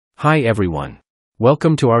Hi everyone.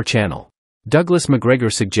 Welcome to our channel. Douglas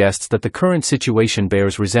Macgregor suggests that the current situation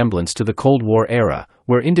bears resemblance to the Cold War era,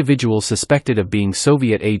 where individuals suspected of being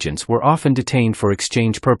Soviet agents were often detained for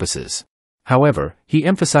exchange purposes. However, he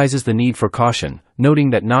emphasizes the need for caution,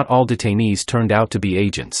 noting that not all detainees turned out to be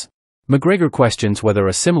agents. Macgregor questions whether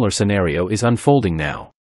a similar scenario is unfolding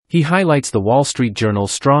now. He highlights the Wall Street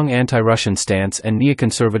Journal's strong anti-Russian stance and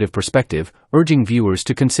neoconservative perspective, urging viewers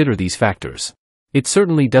to consider these factors. It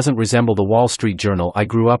certainly doesn't resemble the Wall Street Journal I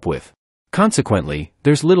grew up with. Consequently,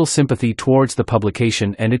 there's little sympathy towards the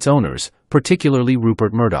publication and its owners, particularly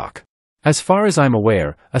Rupert Murdoch. As far as I'm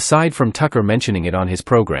aware, aside from Tucker mentioning it on his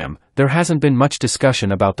program, there hasn't been much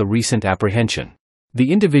discussion about the recent apprehension.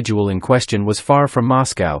 The individual in question was far from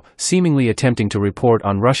Moscow, seemingly attempting to report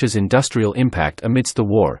on Russia's industrial impact amidst the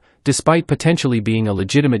war, despite potentially being a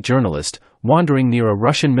legitimate journalist. Wandering near a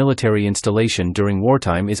Russian military installation during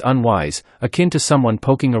wartime is unwise, akin to someone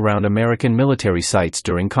poking around American military sites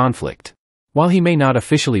during conflict. While he may not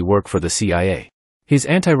officially work for the CIA, his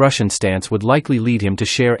anti-Russian stance would likely lead him to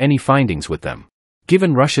share any findings with them.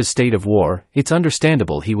 Given Russia's state of war, it's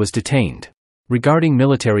understandable he was detained. Regarding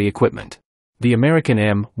military equipment, the American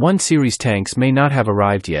M1 series tanks may not have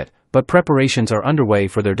arrived yet, but preparations are underway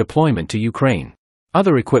for their deployment to Ukraine.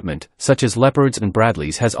 Other equipment, such as Leopards and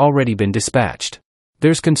Bradleys, has already been dispatched.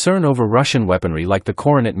 There's concern over Russian weaponry like the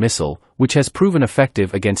Coronet missile, which has proven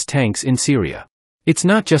effective against tanks in Syria. It's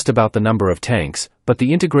not just about the number of tanks, but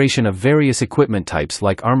the integration of various equipment types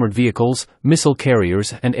like armored vehicles, missile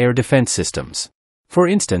carriers, and air defense systems. For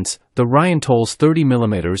instance, the Rheintoll's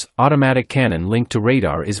 30mm automatic cannon linked to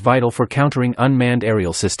radar is vital for countering unmanned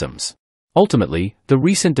aerial systems. Ultimately, the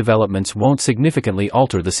recent developments won't significantly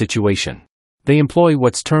alter the situation. They employ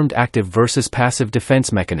what's termed active versus passive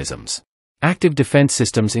defense mechanisms. Active defense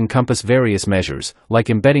systems encompass various measures, like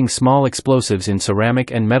embedding small explosives in ceramic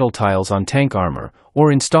and metal tiles on tank armor,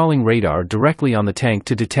 or installing radar directly on the tank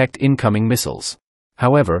to detect incoming missiles.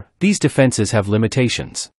 However, these defenses have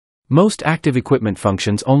limitations. Most active equipment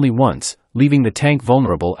functions only once, leaving the tank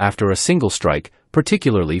vulnerable after a single strike,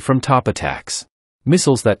 particularly from top attacks.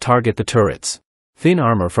 Missiles that target the turrets. Thin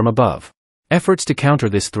armor from above. Efforts to counter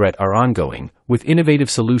this threat are ongoing, with innovative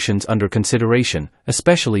solutions under consideration,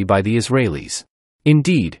 especially by the Israelis.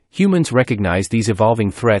 Indeed, humans recognize these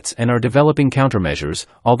evolving threats and are developing countermeasures,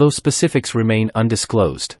 although specifics remain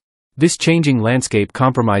undisclosed. This changing landscape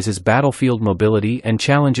compromises battlefield mobility and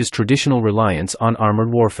challenges traditional reliance on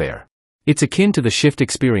armored warfare. It's akin to the shift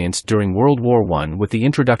experienced during World War I with the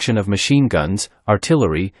introduction of machine guns,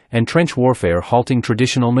 artillery, and trench warfare halting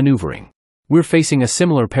traditional maneuvering. We're facing a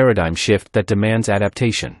similar paradigm shift that demands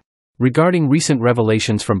adaptation. Regarding recent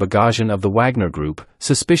revelations from Bogosian of the Wagner Group,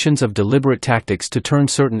 suspicions of deliberate tactics to turn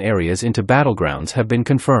certain areas into battlegrounds have been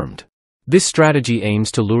confirmed. This strategy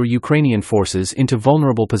aims to lure Ukrainian forces into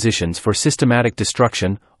vulnerable positions for systematic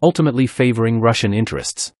destruction, ultimately favoring Russian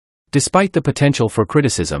interests. Despite the potential for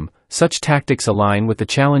criticism, such tactics align with the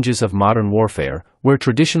challenges of modern warfare, where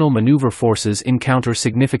traditional maneuver forces encounter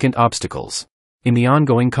significant obstacles. In the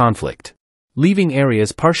ongoing conflict, leaving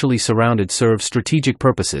areas partially surrounded serves strategic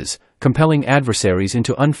purposes, compelling adversaries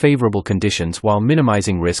into unfavorable conditions while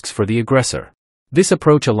minimizing risks for the aggressor. This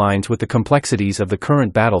approach aligns with the complexities of the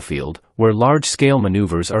current battlefield, where large-scale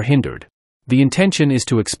maneuvers are hindered. The intention is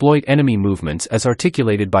to exploit enemy movements as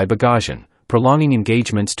articulated by Bogosian, prolonging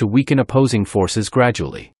engagements to weaken opposing forces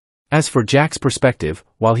gradually. As for Jack's perspective,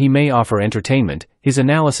 while he may offer entertainment, his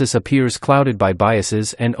analysis appears clouded by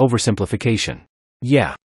biases and oversimplification.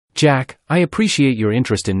 Yeah, Jack, I appreciate your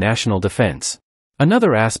interest in national defense.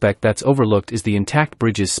 Another aspect that's overlooked is the intact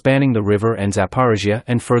bridges spanning the river and Zaporizhia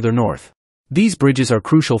and further north. These bridges are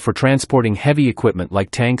crucial for transporting heavy equipment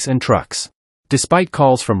like tanks and trucks. Despite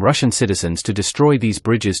calls from Russian citizens to destroy these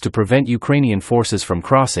bridges to prevent Ukrainian forces from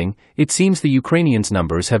crossing, it seems the Ukrainians'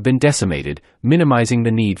 numbers have been decimated, minimizing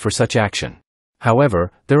the need for such action.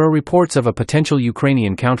 However, there are reports of a potential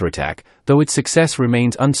Ukrainian counterattack, though its success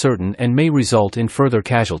remains uncertain and may result in further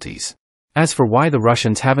casualties. As for why the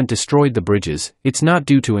Russians haven't destroyed the bridges, it's not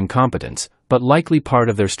due to incompetence, but likely part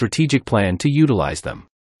of their strategic plan to utilize them.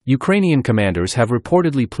 Ukrainian commanders have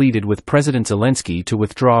reportedly pleaded with President Zelensky to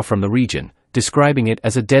withdraw from the region, describing it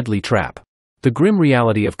as a deadly trap. The grim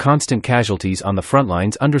reality of constant casualties on the front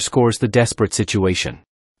lines underscores the desperate situation.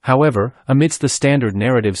 However, amidst the standard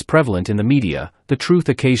narratives prevalent in the media, the truth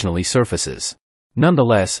occasionally surfaces.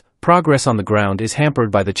 Nonetheless, progress on the ground is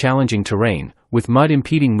hampered by the challenging terrain, with mud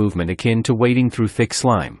impeding movement akin to wading through thick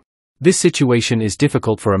slime. This situation is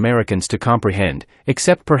difficult for Americans to comprehend,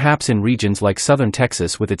 except perhaps in regions like southern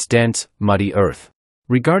Texas with its dense, muddy earth.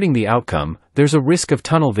 Regarding the outcome, there's a risk of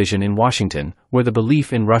tunnel vision in Washington, where the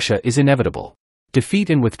belief in Russia is inevitable. Defeat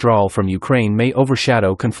and withdrawal from Ukraine may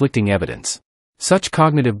overshadow conflicting evidence. Such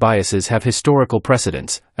cognitive biases have historical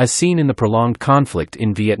precedents, as seen in the prolonged conflict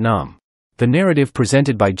in Vietnam. The narrative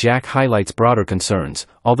presented by Jack highlights broader concerns,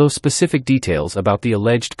 although specific details about the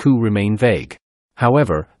alleged coup remain vague.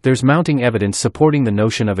 However, there's mounting evidence supporting the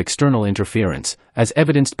notion of external interference, as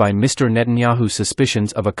evidenced by Mr. Netanyahu's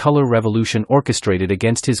suspicions of a color revolution orchestrated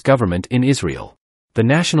against his government in Israel. The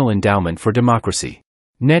National Endowment for Democracy.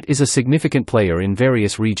 NET is a significant player in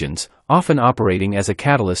various regions, often operating as a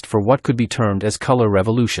catalyst for what could be termed as color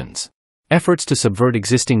revolutions. Efforts to subvert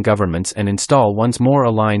existing governments and install ones more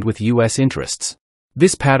aligned with U.S. interests.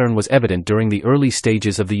 This pattern was evident during the early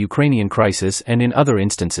stages of the Ukrainian crisis and in other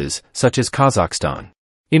instances, such as Kazakhstan.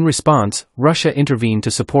 In response, Russia intervened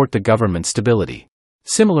to support the government's stability.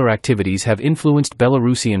 Similar activities have influenced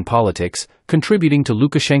Belarusian politics, contributing to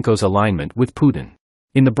Lukashenko's alignment with Putin.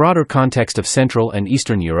 In the broader context of Central and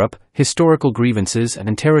Eastern Europe, historical grievances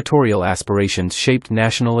and territorial aspirations shaped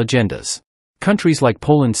national agendas. Countries like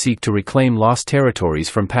Poland seek to reclaim lost territories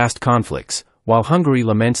from past conflicts, while Hungary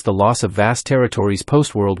laments the loss of vast territories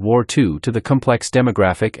post-World War II. To the complex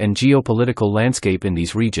demographic and geopolitical landscape in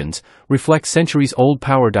these regions, reflects centuries-old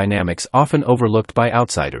power dynamics often overlooked by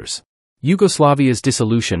outsiders. Yugoslavia's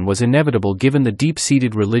dissolution was inevitable given the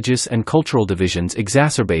deep-seated religious and cultural divisions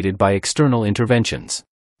exacerbated by external interventions.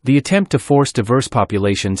 The attempt to force diverse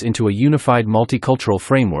populations into a unified multicultural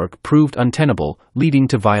framework proved untenable, leading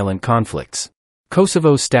to violent conflicts.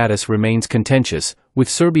 Kosovo's status remains contentious, with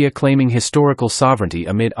Serbia claiming historical sovereignty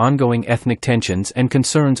amid ongoing ethnic tensions and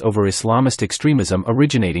concerns over Islamist extremism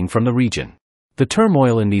originating from the region. The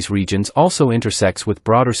turmoil in these regions also intersects with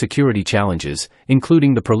broader security challenges,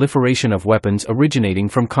 including the proliferation of weapons originating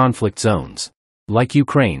from conflict zones. Like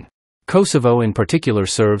Ukraine, Kosovo in particular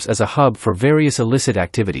serves as a hub for various illicit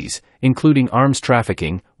activities, including arms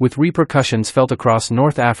trafficking, with repercussions felt across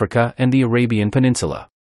North Africa and the Arabian Peninsula.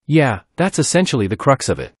 Yeah, that's essentially the crux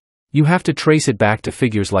of it. You have to trace it back to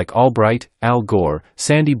figures like Albright, Al Gore,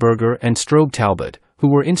 Sandy Berger and Strobe Talbot, who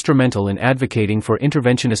were instrumental in advocating for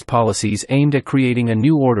interventionist policies aimed at creating a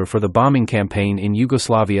new order. For the bombing campaign in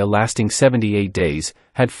Yugoslavia lasting 78 days,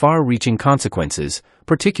 had far-reaching consequences,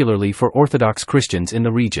 particularly for Orthodox Christians in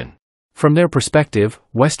the region. From their perspective,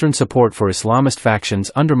 Western support for Islamist factions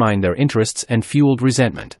undermined their interests and fueled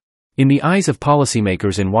resentment. In the eyes of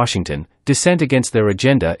policymakers in Washington, dissent against their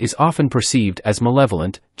agenda is often perceived as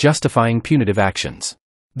malevolent, justifying punitive actions.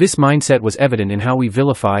 This mindset was evident in how we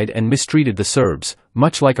vilified and mistreated the Serbs,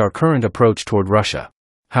 much like our current approach toward Russia.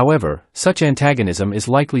 However, such antagonism is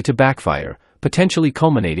likely to backfire, potentially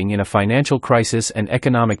culminating in a financial crisis and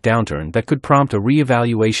economic downturn that could prompt a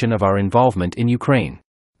re-evaluation of our involvement in Ukraine.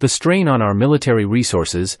 The strain on our military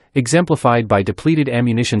resources, exemplified by depleted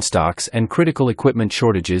ammunition stocks and critical equipment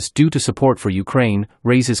shortages due to support for Ukraine,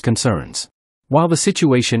 raises concerns. While the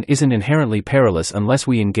situation isn't inherently perilous unless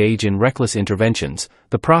we engage in reckless interventions,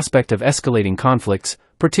 the prospect of escalating conflicts,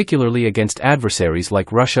 particularly against adversaries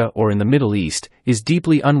like Russia or in the Middle East, is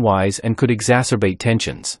deeply unwise and could exacerbate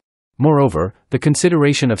tensions. Moreover, the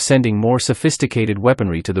consideration of sending more sophisticated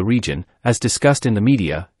weaponry to the region, as discussed in the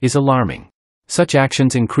media, is alarming. Such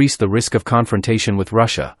actions increase the risk of confrontation with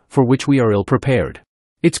Russia, for which we are ill-prepared.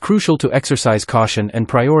 It's crucial to exercise caution and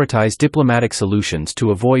prioritize diplomatic solutions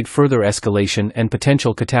to avoid further escalation and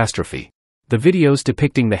potential catastrophe. The videos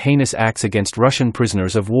depicting the heinous acts against Russian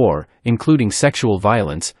prisoners of war, including sexual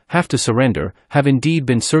violence, have to surrender, have indeed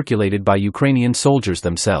been circulated by Ukrainian soldiers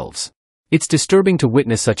themselves. It's disturbing to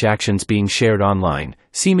witness such actions being shared online,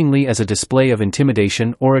 seemingly as a display of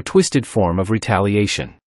intimidation or a twisted form of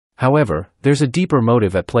retaliation. However, there's a deeper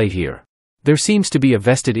motive at play here. There seems to be a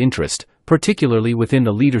vested interest, particularly within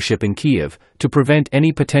the leadership in Kiev, to prevent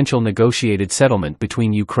any potential negotiated settlement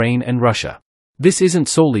between Ukraine and Russia. This isn't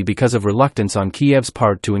solely because of reluctance on Kiev's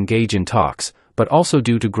part to engage in talks, but also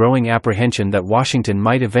due to growing apprehension that Washington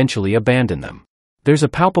might eventually abandon them. There's a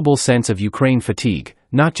palpable sense of Ukraine fatigue,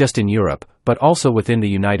 not just in Europe, but also within the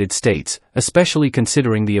United States, especially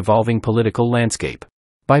considering the evolving political landscape.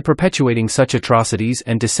 By perpetuating such atrocities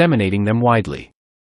and disseminating them widely,